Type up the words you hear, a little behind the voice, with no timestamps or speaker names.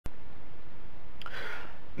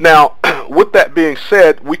Now, with that being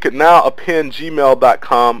said, we could now append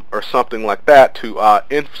gmail.com or something like that to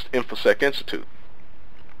Infosec Institute.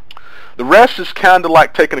 The rest is kind of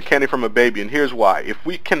like taking a candy from a baby, and here's why. If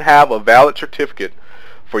we can have a valid certificate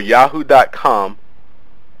for yahoo.com,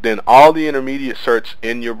 then all the intermediate certs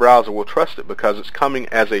in your browser will trust it because it's coming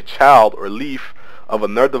as a child or leaf of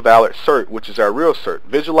another valid cert, which is our real cert.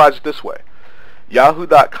 Visualize it this way.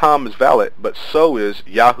 Yahoo.com is valid, but so is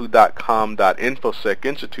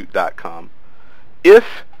yahoo.com.infosecinstitute.com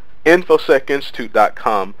if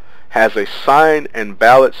infosecinstitute.com has a signed and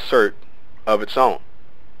valid cert of its own.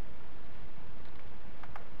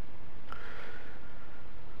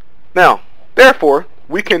 Now, therefore,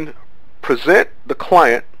 we can present the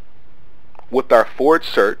client with our forward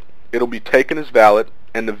cert. It'll be taken as valid,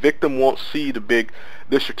 and the victim won't see this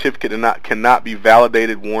certificate and cannot be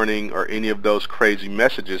validated warning or any of those crazy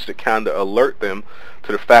messages that kind of alert them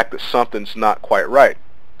to the fact that something's not quite right.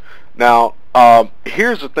 Now,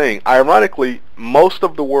 here's the thing. Ironically, most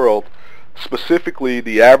of the world, specifically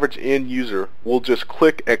the average end user, will just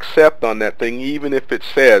click accept on that thing even if it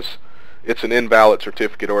says it's an invalid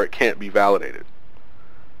certificate or it can't be validated.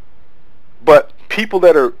 But people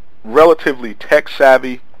that are relatively tech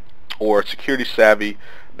savvy or security savvy,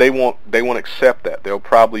 they won't accept that. They'll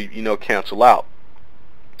probably, cancel out.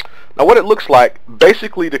 Now, what it looks like,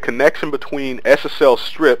 basically the connection between SSL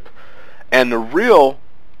strip and the real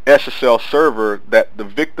SSL server that the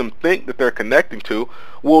victim think that they're connecting to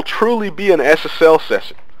will truly be an SSL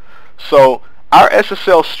session. So our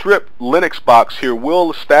SSL strip Linux box here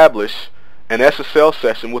will establish an SSL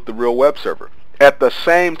session with the real web server. At the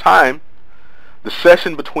same time, the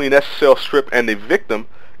session between SSL strip and the victim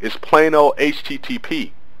is plain old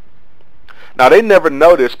HTTP. Now, they never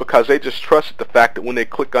notice because they just trust the fact that when they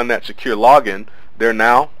click on that secure login, they're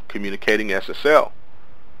now communicating SSL.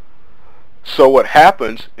 So what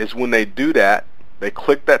happens is when they do that, they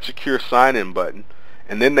click that secure sign-in button,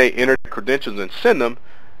 and then they enter the credentials and send them.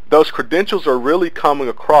 Those credentials are really coming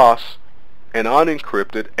across an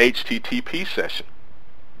unencrypted HTTP session,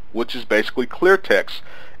 which is basically clear text.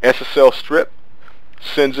 SSL strip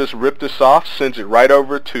rips this off, sends it right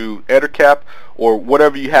over to Ettercap or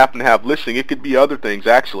whatever you happen to have listening. It could be other things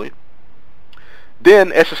actually. Then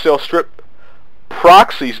SSL strip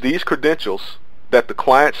proxies these credentials that the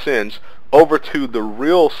client sends over to the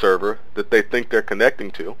real server that they think they're connecting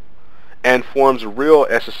to and forms a real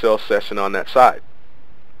SSL session on that side.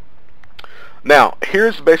 Now,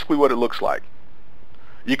 here's basically what it looks like.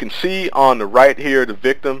 You can see on the right here the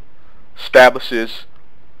victim establishes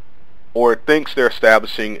or thinks they're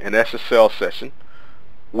establishing an SSL session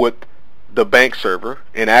with the bank server.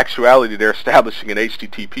 In actuality, they're establishing an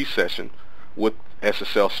HTTP session with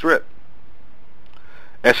SSL strip.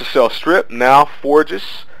 SSL strip now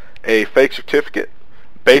forges a fake certificate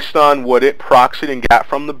based on what it proxied and got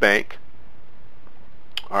from the bank.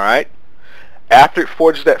 Alright? After it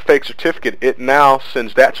forges that fake certificate, it now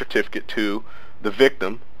sends that certificate to the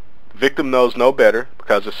victim. The victim knows no better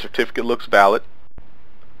because the certificate looks valid.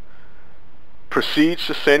 Proceeds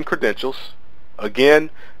to send credentials. Again,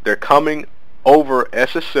 they're coming over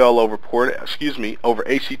SSL over over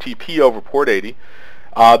HTTP over port 80.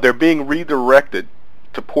 They're being redirected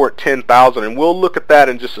to port 10,000, and we'll look at that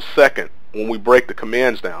in just a second when we break the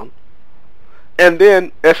commands down. And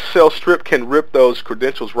then SSL strip can rip those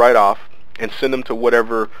credentials right off and send them to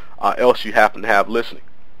whatever else you happen to have listening.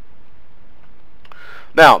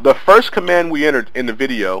 Now, the first command we entered in the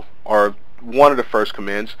video, or one of the first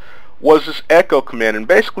commands, was this echo command, and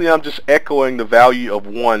basically I'm just echoing the value of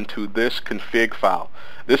 1 to this config file.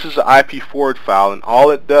 This is an IP forward file, and all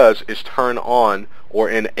it does is turn on or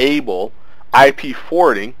enable IP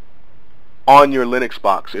forwarding on your Linux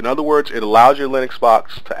box. In other words, it allows your Linux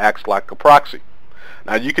box to act like a proxy.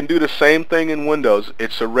 Now, you can do the same thing in Windows.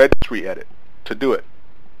 It's a registry edit to do it.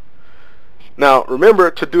 Now, remember,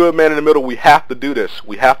 to do a man in the middle, we have to do this.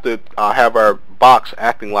 We have to have our box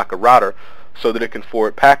acting like a router so that it can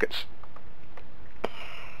forward packets.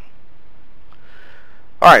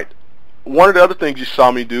 Alright, one of the other things you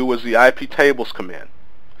saw me do was the IP tables command.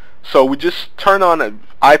 So we just turn on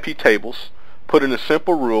IP tables, put in a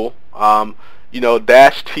simple rule,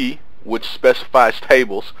 -T, which specifies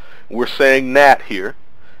tables. We're saying NAT here,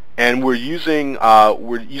 and we're using the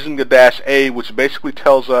 -A, which basically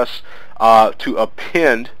tells us to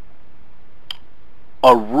append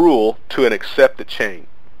a rule to an accepted chain.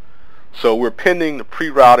 So we're appending the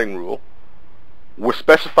pre-routing rule. We're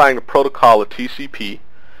specifying a protocol of TCP,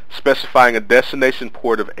 specifying a destination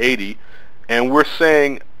port of 80, and we're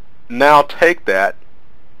saying now take that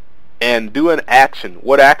and do an action.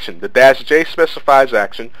 What action? The -J specifies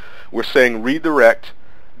action. We're saying redirect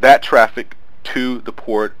that traffic to the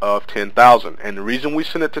port of 10,000. And the reason we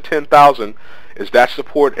send it to 10,000 is that's the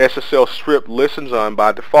port SSL strip listens on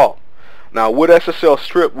by default. Now with SSL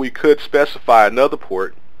strip we could specify another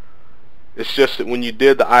port. It's just that when you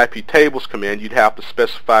did the IP tables command, you'd have to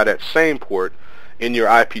specify that same port in your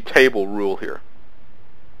IP table rule here.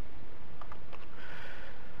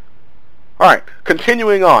 Alright,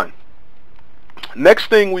 continuing on. Next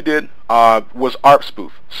thing we did was ARP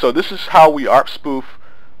spoof. So this is how we ARP spoof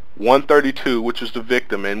 132, which is the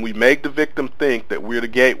victim, and we make the victim think that we're the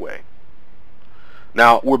gateway.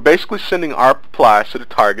 Now we're basically sending ARP replies to the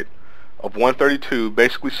target of 132,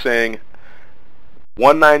 basically saying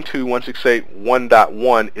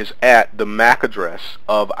 192.168.1.1 is at the MAC address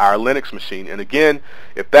of our Linux machine. And again,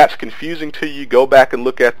 if that's confusing to you, go back and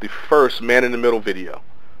look at the first man in the middle video,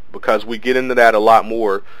 because we get into that a lot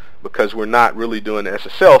more, because we're not really doing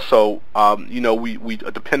SSL, so you know, we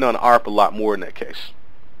depend on ARP a lot more in that case.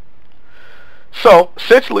 So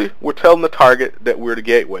essentially we're telling the target that we're the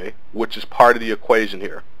gateway, which is part of the equation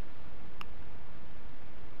here.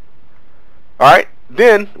 Alright,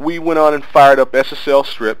 then we went on and fired up SSL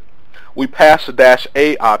strip. We passed the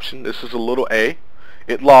 -A option. This is a little a.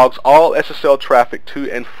 It logs all SSL traffic to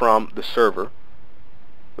and from the server,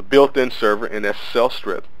 the built-in server in SSL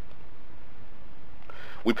strip.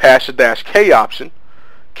 We passed the -K option,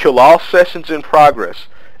 kill all sessions in progress.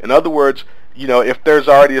 In other words, you know, if there's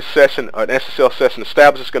already a session, an SSL session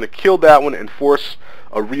established, it's going to kill that one and force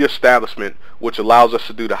a reestablishment, which allows us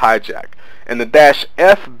to do the hijack. And the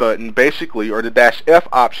 -F button basically, or the -F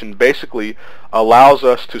option basically, allows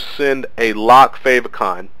us to send a lock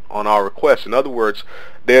favicon on our request. In other words,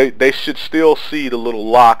 they should still see the little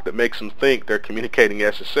lock that makes them think they're communicating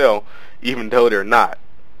SSL, even though they're not.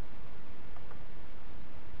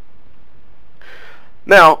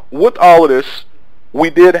 Now, with all of this, we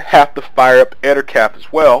did have to fire up EtherCap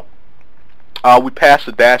as well. We passed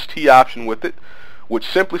the -T option with it, which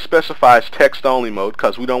simply specifies text-only mode,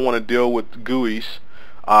 because we don't want to deal with GUIs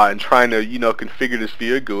and trying to, you know, configure this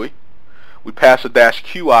via GUI. We passed the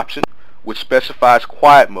 -Q option, which specifies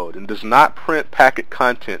quiet mode and does not print packet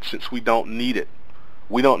content since we don't need it.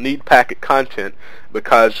 We don't need packet content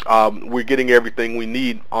because we're getting everything we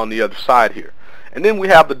need on the other side here. And then we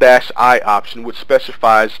have the -I option, which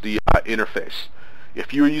specifies the interface.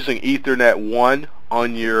 If you're using Ethernet 1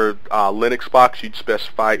 on your Linux box, you'd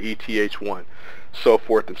specify ETH1, so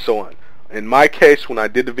forth and so on. In my case, when I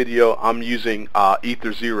did the video, I'm using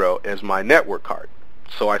Ether0 as my network card,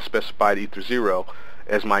 so I specified Ether0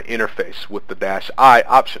 as my interface with the -I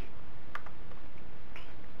option.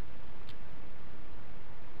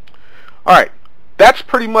 Alright, that's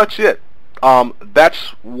pretty much it.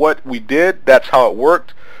 That's what we did. That's how it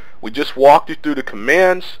worked. We just walked you through the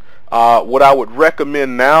commands. What I would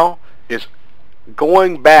recommend now is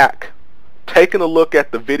going back, taking a look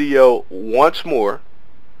at the video once more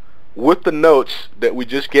with the notes that we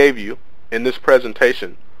just gave you in this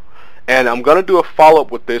presentation. And I'm going to do a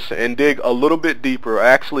follow-up with this and dig a little bit deeper.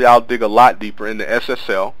 Actually, I'll dig a lot deeper into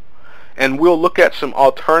SSL, and we'll look at some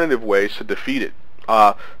alternative ways to defeat it.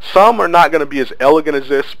 Some are not going to be as elegant as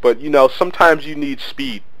this, but you know, sometimes you need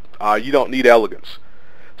speed. You don't need elegance.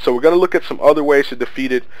 So we're going to look at some other ways to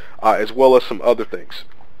defeat it, as well as some other things.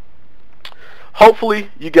 Hopefully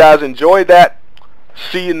you guys enjoyed that.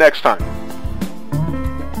 See you next time.